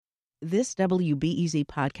This WBEZ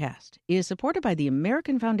podcast is supported by the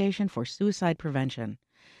American Foundation for Suicide Prevention.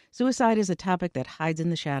 Suicide is a topic that hides in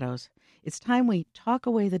the shadows. It's time we talk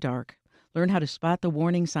away the dark, learn how to spot the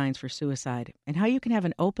warning signs for suicide, and how you can have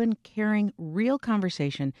an open, caring, real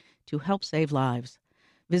conversation to help save lives.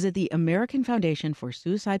 Visit the American Foundation for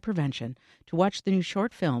Suicide Prevention to watch the new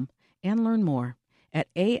short film and learn more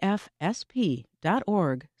at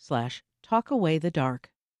afsp.org/talkawaythedark.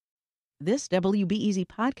 This WBEZ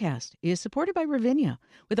podcast is supported by Ravinia,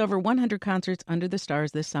 with over 100 concerts under the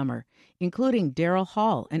stars this summer, including Daryl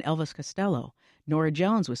Hall and Elvis Costello, Norah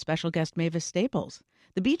Jones with special guest Mavis Staples,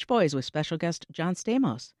 the Beach Boys with special guest John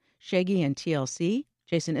Stamos, Shaggy and TLC,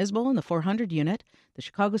 Jason Isbell and the 400 Unit, the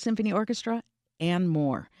Chicago Symphony Orchestra, and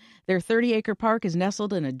more. Their 30-acre park is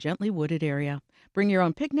nestled in a gently wooded area. Bring your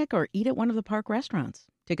own picnic or eat at one of the park restaurants.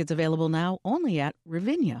 Tickets available now only at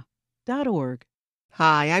ravinia.org.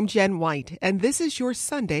 Hi, I'm Jen White, and this is your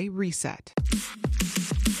Sunday Reset.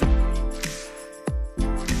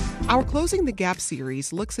 Our Closing the Gap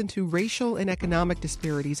series looks into racial and economic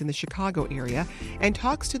disparities in the Chicago area and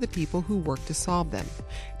talks to the people who work to solve them.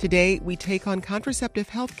 Today, we take on contraceptive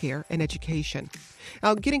health care and education.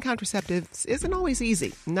 Now, getting contraceptives isn't always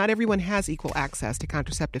easy. Not everyone has equal access to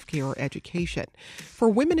contraceptive care or education. For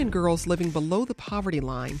women and girls living below the poverty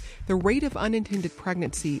line, the rate of unintended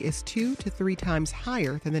pregnancy is 2 to 3 times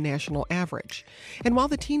higher than the national average. And while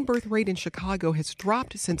the teen birth rate in Chicago has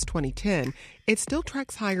dropped since 2010, it still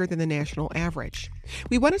tracks higher than the national average.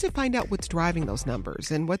 We wanted to find out what's driving those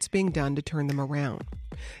numbers and what's being done to turn them around.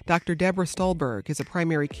 Dr. Deborah Stulberg is a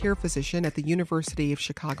primary care physician at the University of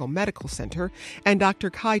Chicago Medical Center, and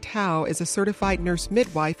Dr. Kai Tao is a certified nurse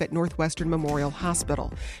midwife at Northwestern Memorial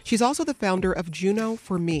Hospital. She's also the founder of Juno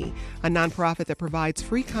for Me, a nonprofit that provides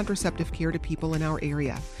free contraceptive care to people in our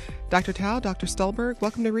area. Dr. Tao, Dr. Stulberg,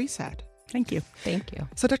 welcome to Reset. Thank you. Thank you.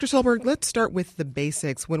 So, Dr. Stulberg, let's start with the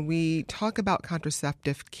basics. When we talk about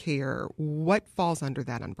contraceptive care, what falls under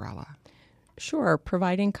that umbrella? Sure.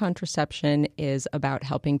 Providing contraception is about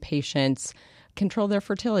helping patients control their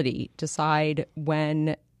fertility, decide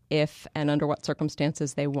when, if, and under what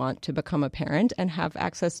circumstances they want to become a parent, and have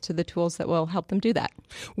access to the tools that will help them do that.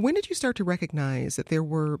 When did you start to recognize that there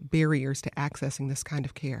were barriers to accessing this kind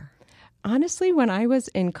of care? Honestly, when I was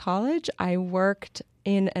in college, I worked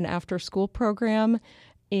in an after-school program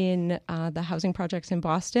in the housing projects in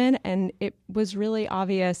Boston, and it was really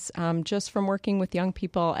obvious just from working with young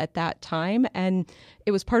people at that time, and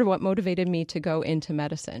it was part of what motivated me to go into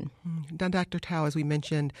medicine. Now, Dr. Tao, as we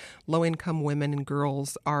mentioned, low-income women and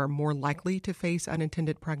girls are more likely to face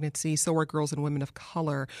unintended pregnancy, so are girls and women of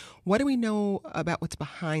color. What do we know about what's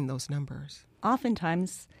behind those numbers?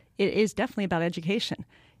 Oftentimes, it is definitely about education.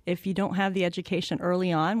 If you don't have the education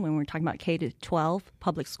early on, when we're talking about K-12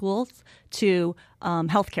 public schools, to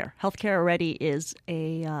healthcare. Healthcare already is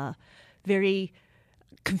a very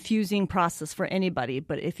confusing process for anybody,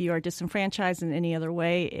 but if you are disenfranchised in any other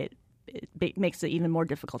way, it makes it even more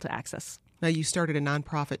difficult to access. Now, you started a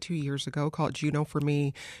nonprofit 2 years ago called Juno for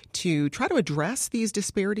Me to try to address these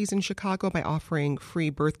disparities in Chicago by offering free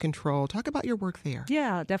birth control. Talk about your work there.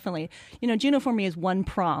 Yeah, definitely. Juno for Me is one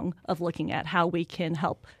prong of looking at how we can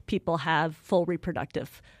help people have full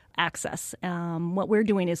reproductive access. What we're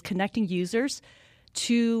doing is connecting users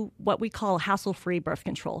to what we call hassle-free birth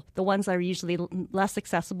control, the ones that are usually less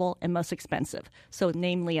accessible and most expensive. So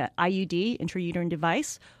namely an IUD, intrauterine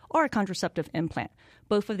device, or a contraceptive implant.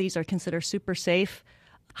 Both of these are considered super safe,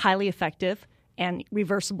 highly effective, and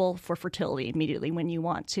reversible for fertility immediately when you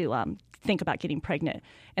want to think about getting pregnant.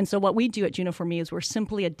 And so what we do at Juno for Me is we're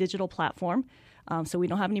simply a digital platform. So we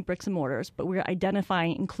don't have any bricks and mortars, but we're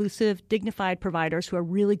identifying inclusive, dignified providers who are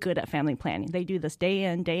really good at family planning. They do this day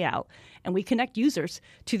in, day out. And we connect users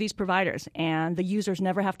to these providers. And the users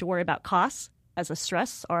never have to worry about costs as a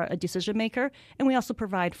stress or a decision maker. And we also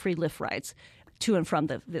provide free Lyft rides to and from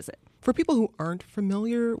the visit. For people who aren't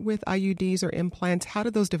familiar with IUDs or implants, how do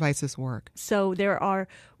those devices work? So there are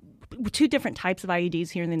 2 different types of IUDs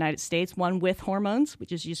here in the United States, one with hormones,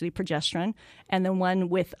 which is usually progesterone, and then one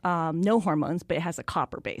with no hormones, but it has a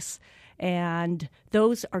copper base. And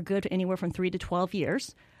those are good anywhere from 3 to 12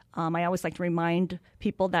 years. I always like to remind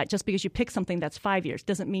people that just because you pick something that's 5 years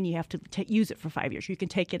doesn't mean you have to use it for 5 years. You can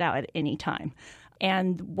take it out at any time.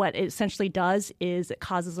 And what it essentially does is it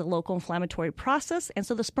causes a local inflammatory process, and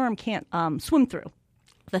so the sperm can't swim through.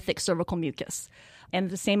 the thick cervical mucus. And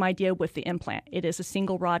the same idea with the implant. It is a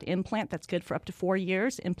single rod implant that's good for up to 4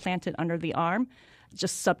 years, implanted under the arm,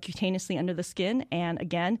 just subcutaneously under the skin, and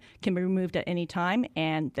again, can be removed at any time,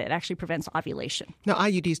 and that actually prevents ovulation. Now,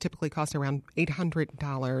 IUDs typically cost around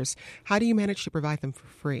 $800. How do you manage to provide them for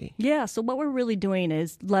free? Yeah, so what we're really doing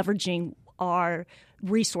is leveraging our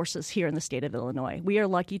resources here in the state of Illinois. We are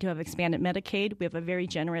lucky to have expanded Medicaid. We have a very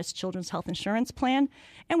generous children's health insurance plan.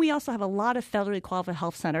 And we also have a lot of federally qualified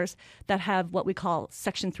health centers that have what we call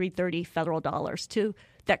Section 330 federal dollars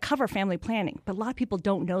that cover family planning. But a lot of people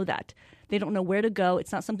don't know that. They don't know where to go.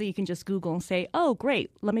 It's not something you can just Google and say, oh,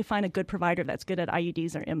 great, let me find a good provider that's good at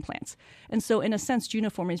IUDs or implants. And so in a sense,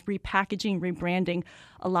 Juniform is repackaging, rebranding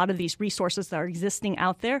a lot of these resources that are existing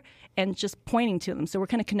out there and just pointing to them. So we're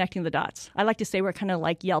kind of connecting the dots. I like to say we're kind of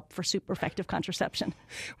like Yelp for super effective contraception.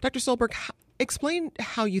 Dr. Stulberg, explain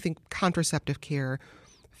how you think contraceptive care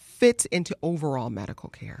fits into overall medical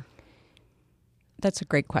care. That's a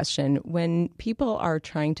great question. When people are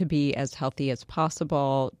trying to be as healthy as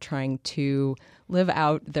possible, trying to live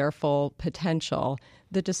out their full potential,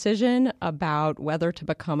 the decision about whether to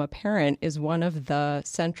become a parent is one of the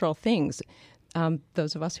central things.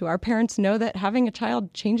 Those of us who are parents know that having a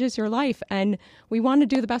child changes your life, and we want to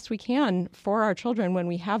do the best we can for our children when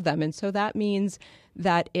we have them. And so that means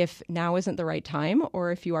that if now isn't the right time,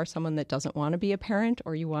 or if you are someone that doesn't want to be a parent,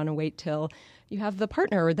 or you want to wait till you have the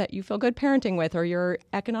partner that you feel good parenting with, or you're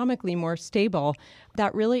economically more stable,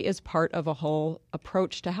 that really is part of a whole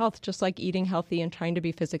approach to health, just like eating healthy and trying to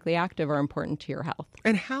be physically active are important to your health.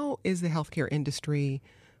 And how is the healthcare industry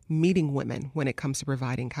meeting women when it comes to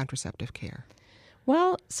providing contraceptive care?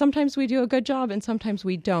 Well, sometimes we do a good job and sometimes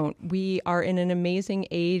we don't. We are in an amazing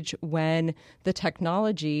age when the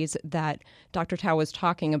technologies that Dr. Tao was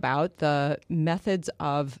talking about, the methods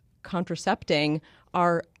of contracepting,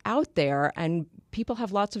 are out there, and people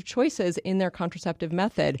have lots of choices in their contraceptive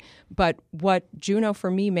method. But what Juno for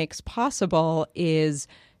me makes possible is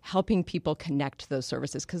helping people connect those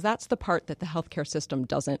services, because that's the part that the healthcare system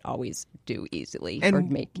doesn't always do easily or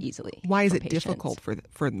make easily. Why is it patients. difficult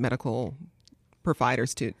for medical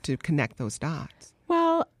providers to connect those dots?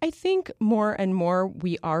 Well, I think more and more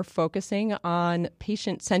we are focusing on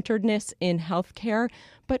patient-centeredness in healthcare.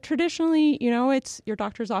 But traditionally, it's your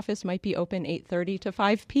doctor's office might be open 8:30 to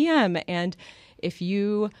 5 p.m. And if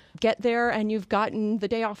you get there and you've gotten the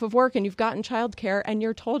day off of work and you've gotten childcare and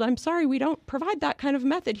you're told, I'm sorry, we don't provide that kind of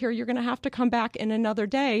method here, you're going to have to come back in another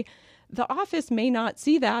day, the office may not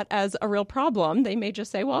see that as a real problem. They may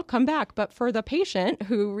just say, well, come back. But for the patient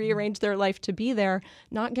who rearranged their life to be there,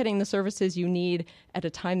 not getting the services you need at a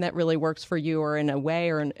time that really works for you, or in a way,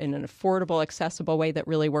 or in an affordable, accessible way that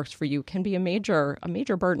really works for you, can be a major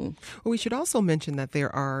burden. Well, we should also mention that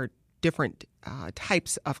there are different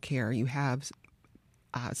types of care. You have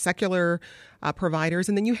secular providers,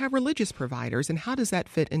 and then you have religious providers. And how does that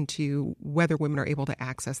fit into whether women are able to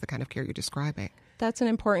access the kind of care you're describing? That's an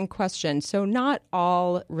important question. So not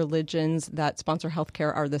all religions that sponsor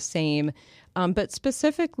healthcare are the same, but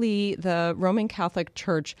specifically the Roman Catholic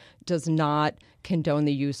Church does not condone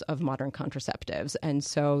the use of modern contraceptives. And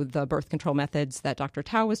so the birth control methods that Dr.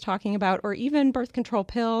 Tao was talking about, or even birth control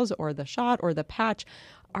pills or the shot or the patch,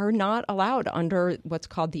 are not allowed under what's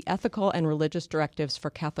called the Ethical and Religious Directives for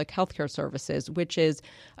Catholic Healthcare Services, which is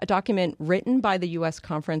a document written by the U.S.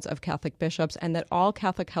 Conference of Catholic Bishops and that all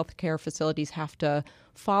Catholic healthcare facilities have to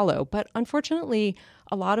follow. But unfortunately,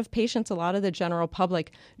 a lot of patients, a lot of the general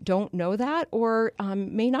public don't know that, or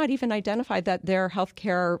may not even identify that their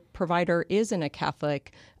healthcare provider is in a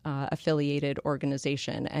Catholic affiliated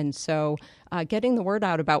organization. And so getting the word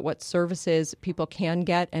out about what services people can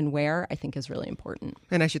get and where, I think, is really important.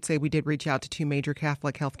 And I should say we did reach out to two major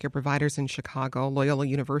Catholic healthcare providers in Chicago, Loyola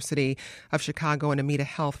University of Chicago and Amita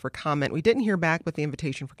Health, for comment. We didn't hear back, but the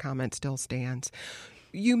invitation for comment still stands.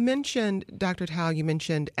 You mentioned, Dr. Tao, you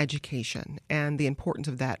mentioned education and the importance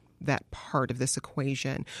of that part of this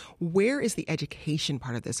equation. Where is the education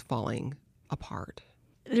part of this falling apart?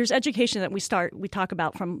 There's education that we talk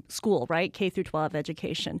about from school, right? K through 12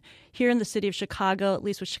 education. Here in the city of Chicago, at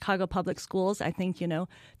least with Chicago Public Schools, I think,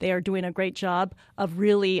 they are doing a great job of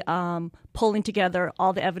really pulling together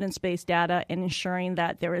all the evidence-based data and ensuring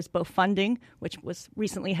that there is both funding, which was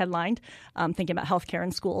recently headlined, thinking about healthcare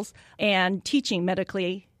in schools, and teaching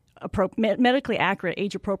medically accurate,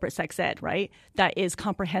 age-appropriate sex ed, right? That is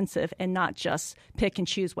comprehensive and not just pick and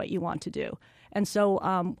choose what you want to do. And so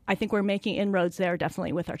I think we're making inroads there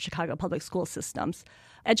definitely with our Chicago public school systems.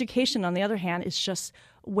 Education, on the other hand, is just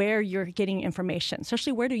where you're getting information,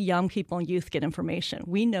 especially where do young people and youth get information.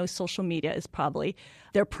 We know social media is probably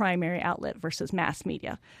their primary outlet versus mass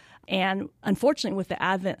media. And unfortunately, with the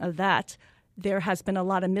advent of that, there has been a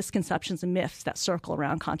lot of misconceptions and myths that circle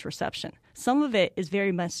around contraception. Some of it is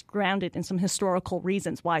very much grounded in some historical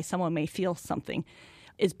reasons why someone may feel something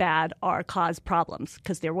is bad or cause problems,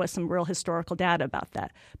 because there was some real historical data about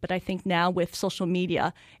that. But I think now with social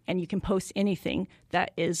media, and you can post anything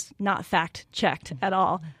that is not fact-checked at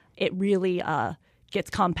all, it really gets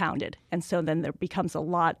compounded. And so then there becomes a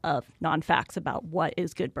lot of non-facts about what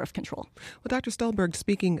is good birth control. Well, Dr. Stulberg,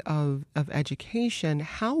 speaking of education,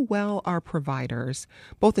 how well are providers,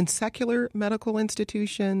 both in secular medical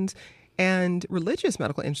institutions and religious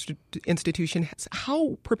medical institutions,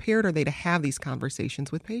 how prepared are they to have these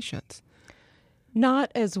conversations with patients?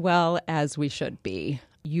 Not as well as we should be.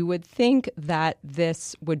 You would think that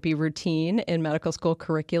this would be routine in medical school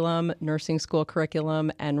curriculum, nursing school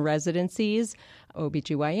curriculum, and residencies,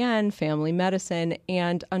 OBGYN, family medicine,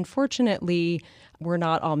 and unfortunately, we're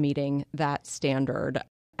not all meeting that standard.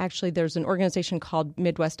 Actually, there's an organization called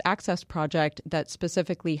Midwest Access Project that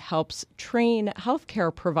specifically helps train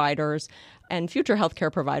healthcare providers and future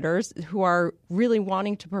healthcare providers who are really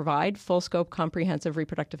wanting to provide full scope, comprehensive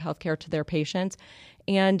reproductive health care to their patients.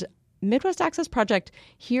 And Midwest Access Project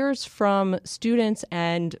hears from students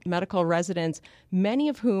and medical residents, many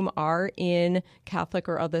of whom are in Catholic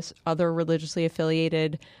or other religiously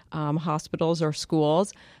affiliated hospitals or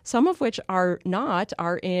schools, some of which are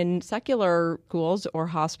in secular schools or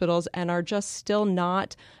hospitals and are just still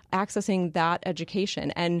not accessing that education.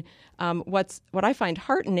 And what I find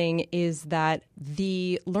heartening is that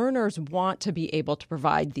the learners want to be able to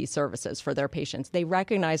provide these services for their patients. They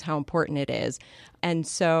recognize how important it is. And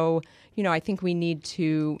so, I think we need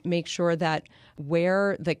to make sure that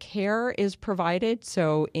where the care is provided,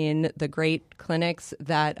 so in the great clinics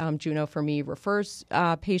that Juno for Me refers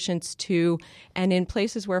patients to, and in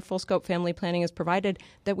places where full scope family planning is provided,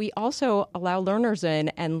 that we also allow learners in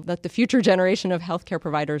and let the future generation of healthcare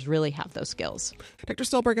providers really have those skills. Dr.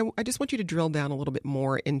 Stulberg, I just want you to drill down a little bit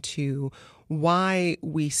more into why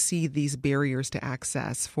we see these barriers to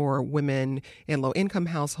access for women in low-income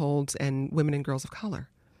households and women and girls of color.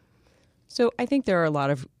 So I think there are a lot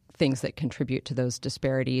of things that contribute to those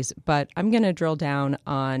disparities, but I'm going to drill down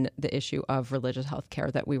on the issue of religious health care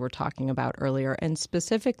that we were talking about earlier, and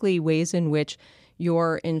specifically ways in which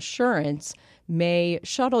your insurance may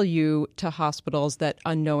shuttle you to hospitals that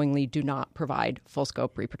unknowingly do not provide full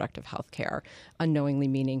scope reproductive health care, unknowingly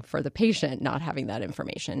meaning for the patient not having that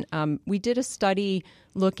information. We did a study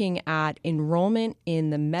looking at enrollment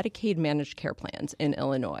in the Medicaid managed care plans in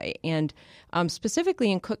Illinois, and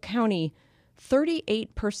specifically in Cook County,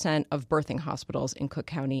 38% of birthing hospitals in Cook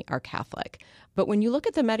County are Catholic. But when you look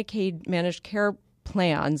at the Medicaid managed care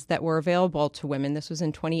plans that were available to women, this was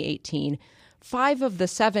in 2018, 5 of the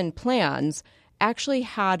 7 plans actually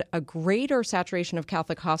had a greater saturation of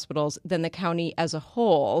Catholic hospitals than the county as a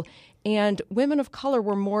whole, and women of color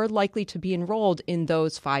were more likely to be enrolled in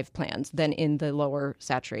those 5 plans than in the lower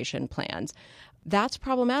saturation plans. That's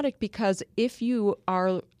problematic because if you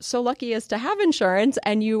are so lucky as to have insurance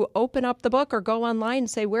and you open up the book or go online and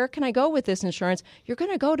say, where can I go with this insurance? You're going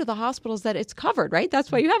to go to the hospitals that it's covered, right?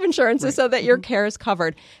 That's why you have insurance, is so that your care is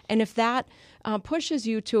covered. And if that pushes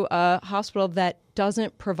you to a hospital that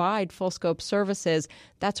doesn't provide full scope services,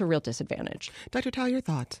 that's a real disadvantage. Dr. Tao, your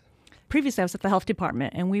thoughts? Previously, I was at the health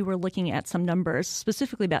department, and we were looking at some numbers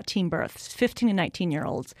specifically about teen births, 15 to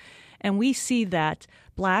 19-year-olds. And we see that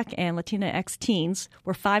Black and Latinx teens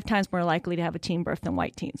were 5 times more likely to have a teen birth than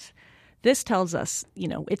white teens. This tells us,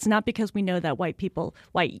 it's not because we know that white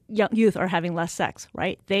young youth are having less sex,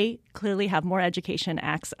 right? They clearly have more education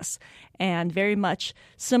access. And very much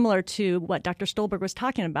similar to what Dr. Stulberg was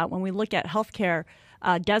talking about when we look at healthcare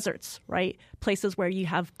deserts, right? Places where you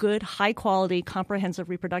have good, high-quality, comprehensive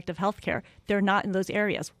reproductive health care. They're not in those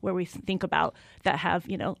areas where we think about that have,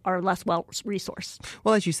 are less well-resourced.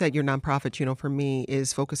 Well, as you said, your nonprofit, Juno for Me,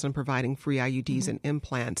 is focused on providing free IUDs and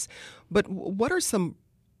implants. But what are some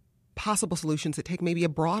possible solutions that take maybe a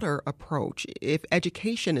broader approach if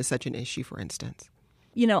education is such an issue, for instance?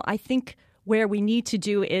 I think where we need to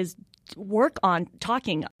do is work on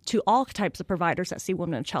talking to all types of providers that see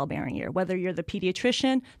women of childbearing year, whether you're the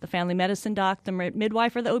pediatrician, the family medicine doc, the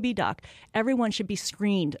midwife, or the OB doc. Everyone should be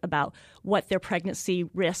screened about what their pregnancy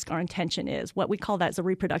risk or intention is. What we call that is a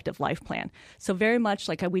reproductive life plan. So very much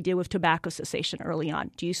like how we did with tobacco cessation early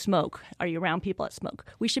on. Do you smoke? Are you around people that smoke?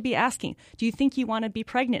 We should be asking, do you think you want to be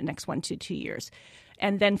pregnant next 1 to 2 years?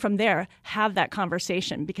 And then from there, have that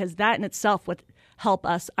conversation, because that in itself would help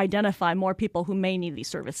us identify more people who may need these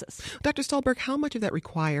services. Dr. Stulberg, how much of that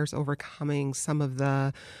requires overcoming some of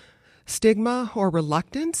the stigma or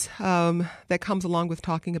reluctance that comes along with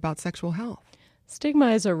talking about sexual health?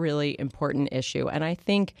 Stigma is a really important issue, and I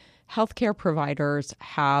think healthcare providers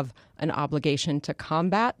have an obligation to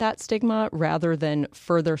combat that stigma rather than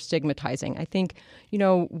further stigmatizing. I think,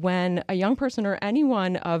 when a young person or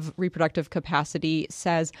anyone of reproductive capacity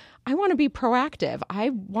says, I want to be proactive,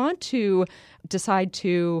 I want to decide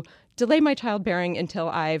to delay my childbearing until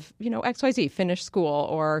I've, XYZ, finished school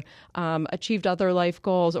or achieved other life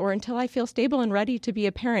goals, or until I feel stable and ready to be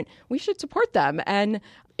a parent, we should support them. And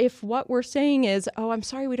if what we're saying is, oh, I'm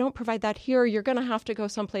sorry, we don't provide that here, you're going to have to go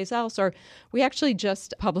someplace else. Or we actually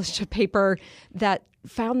just published a paper that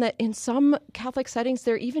found that in some Catholic settings,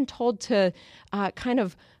 they're even told to kind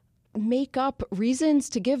of make up reasons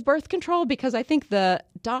to give birth control, because I think the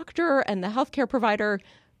doctor and the healthcare provider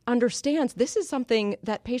understands this is something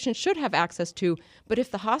that patients should have access to. But if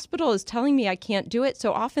the hospital is telling me I can't do it,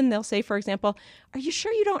 so often they'll say, for example, are you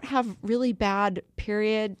sure you don't have really bad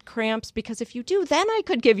period cramps? Because if you do, then I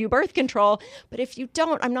could give you birth control. But if you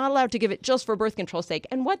don't, I'm not allowed to give it just for birth control's sake.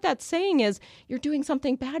 And what that's saying is you're doing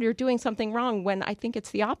something bad, you're doing something wrong, when I think it's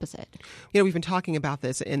the opposite. We've been talking about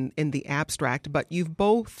this in the abstract, but you've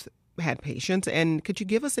both had patients, and could you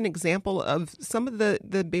give us an example of some of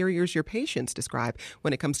the barriers your patients describe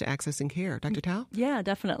when it comes to accessing care? Dr. Tao? Yeah,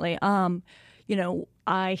 definitely.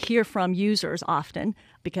 I hear from users often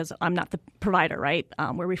because I'm not the provider, right?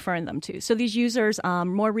 We're referring them to. So these users,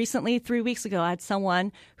 more recently, 3 weeks ago, I had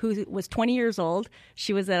someone who was 20 years old.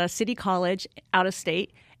 She was at a city college out of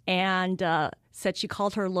state, and said she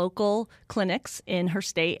called her local clinics in her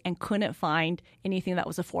state and couldn't find anything that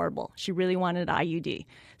was affordable. She really wanted IUD.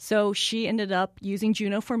 So she ended up using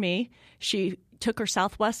Juno4Me. She took her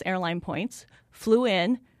Southwest airline points, flew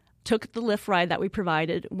in, took the Lyft ride that we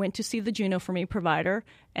provided, went to see the Juno4Me provider,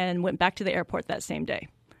 and went back to the airport that same day.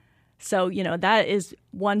 So, that is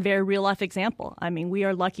one very real-life example. I mean, we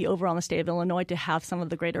are lucky overall in the state of Illinois to have some of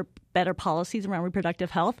the better policies around reproductive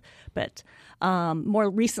health. But more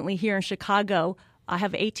recently here in Chicago, I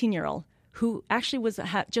have an 18-year-old who actually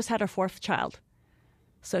just had her fourth child.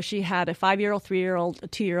 So she had a 5-year-old, 3-year-old, a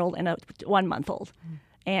 2-year-old, and a 1-month-old.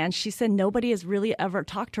 And she said nobody has really ever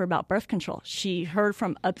talked to her about birth control. She heard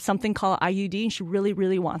from something called IUD, and she really,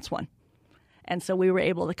 really wants one. And so we were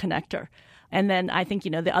able to connect her. And then I think,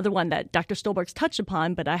 the other one that Dr. Stolberg's touched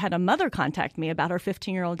upon, but I had a mother contact me about her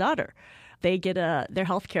 15-year-old daughter. They get their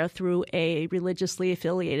health care through a religiously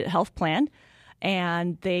affiliated health plan.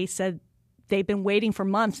 And they said they've been waiting for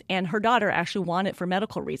months, and her daughter actually wanted it for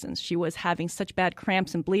medical reasons. She was having such bad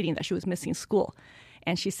cramps and bleeding that she was missing school.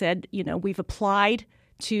 And she said, we've applied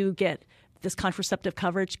to get this contraceptive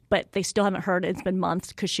coverage, but they still haven't heard. It's been months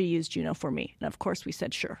because she used Juno4Me. And of course, we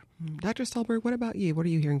said sure. Dr. Stolberg, what about you? What are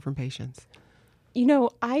you hearing from patients?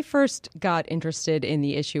 I first got interested in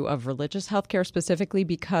the issue of religious healthcare specifically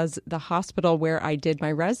because the hospital where I did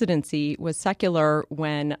my residency was secular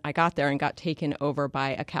when I got there and got taken over by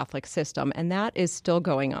a Catholic system. And that is still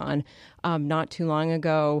going on. Not too long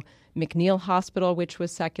ago, McNeil Hospital, which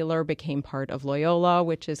was secular, became part of Loyola,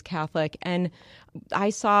 which is Catholic. And I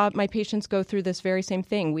saw my patients go through this very same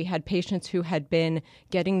thing. We had patients who had been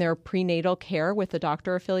getting their prenatal care with a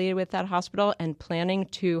doctor affiliated with that hospital and planning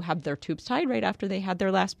to have their tubes tied right after they had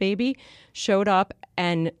their last baby, showed up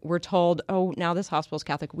and were told, oh, now this hospital's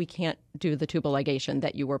Catholic, we can't do the tubal ligation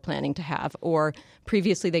that you were planning to have. Or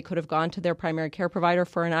previously they could have gone to their primary care provider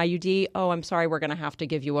for an IUD. Oh, I'm sorry, we're going to have to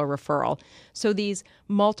give you a referral. So these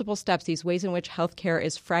multiple steps, these ways in which healthcare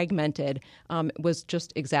is fragmented, was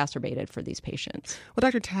just exacerbated for these patients. Well,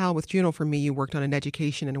 Dr. Tao, with Juno4Me, you worked on an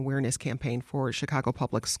education and awareness campaign for Chicago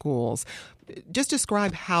Public Schools. Just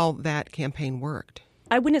describe how that campaign worked.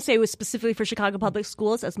 I wouldn't say it was specifically for Chicago Public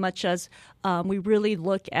Schools as much as we really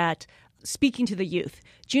look at speaking to the youth.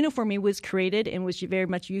 Juno4Me was created and was very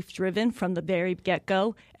much youth-driven from the very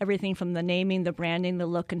get-go, everything from the naming, the branding, the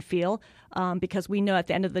look and feel, because we know at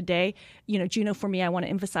the end of the day, Juno4Me, I want to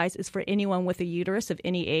emphasize, is for anyone with a uterus of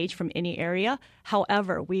any age from any area.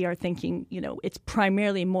 However, we are thinking, it's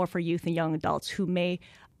primarily more for youth and young adults who may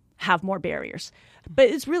have more barriers. But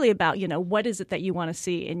it's really about, what is it that you want to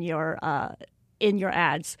see in your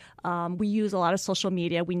ads. We use a lot of social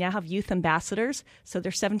media. We now have youth ambassadors. So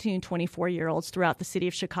there's 17 and 24-year-olds throughout the city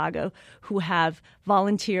of Chicago who have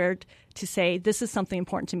volunteered to say, this is something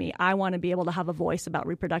important to me. I want to be able to have a voice about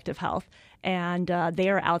reproductive health. And they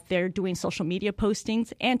are out there doing social media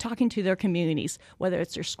postings and talking to their communities, whether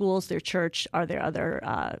it's their schools, their church, or their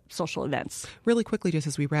other social events. Really quickly, just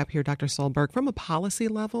as we wrap here, Dr. Stolberg, from a policy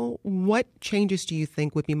level, what changes do you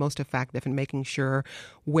think would be most effective in making sure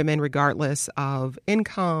women, regardless of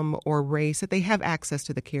income or race, that they have access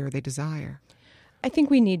to the care they desire? I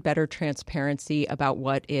think we need better transparency about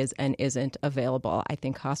what is and isn't available. I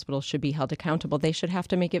think hospitals should be held accountable. They should have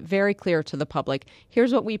to make it very clear to the public,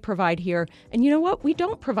 here's what we provide here, and you know what? We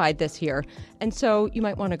don't provide this here. And so you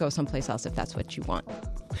might want to go someplace else if that's what you want.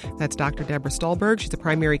 That's Dr. Deborah Stulberg. She's a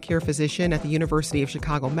primary care physician at the University of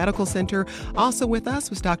Chicago Medical Center. Also with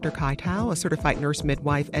us was Dr. Kai Tao, a certified nurse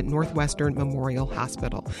midwife at Northwestern Memorial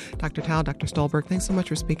Hospital. Dr. Tao, Dr. Stulberg, thanks so much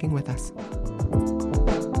for speaking with us.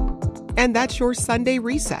 And that's your Sunday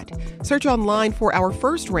Reset. Search online for our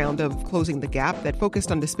first round of Closing the Gap that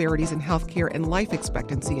focused on disparities in healthcare and life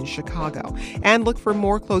expectancy in Chicago. And look for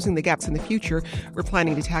more Closing the Gaps in the future. We're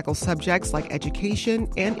planning to tackle subjects like education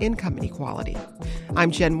and income inequality.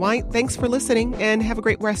 I'm Jen White. Thanks for listening and have a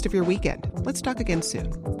great rest of your weekend. Let's talk again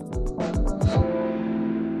soon.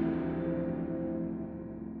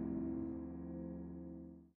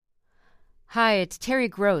 Hi, it's Terry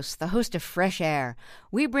Gross, the host of Fresh Air.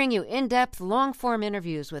 We bring you in-depth, long-form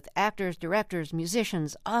interviews with actors, directors,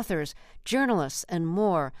 musicians, authors, journalists, and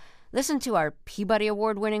more. Listen to our Peabody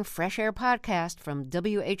Award-winning Fresh Air podcast from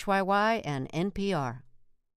WHYY and NPR.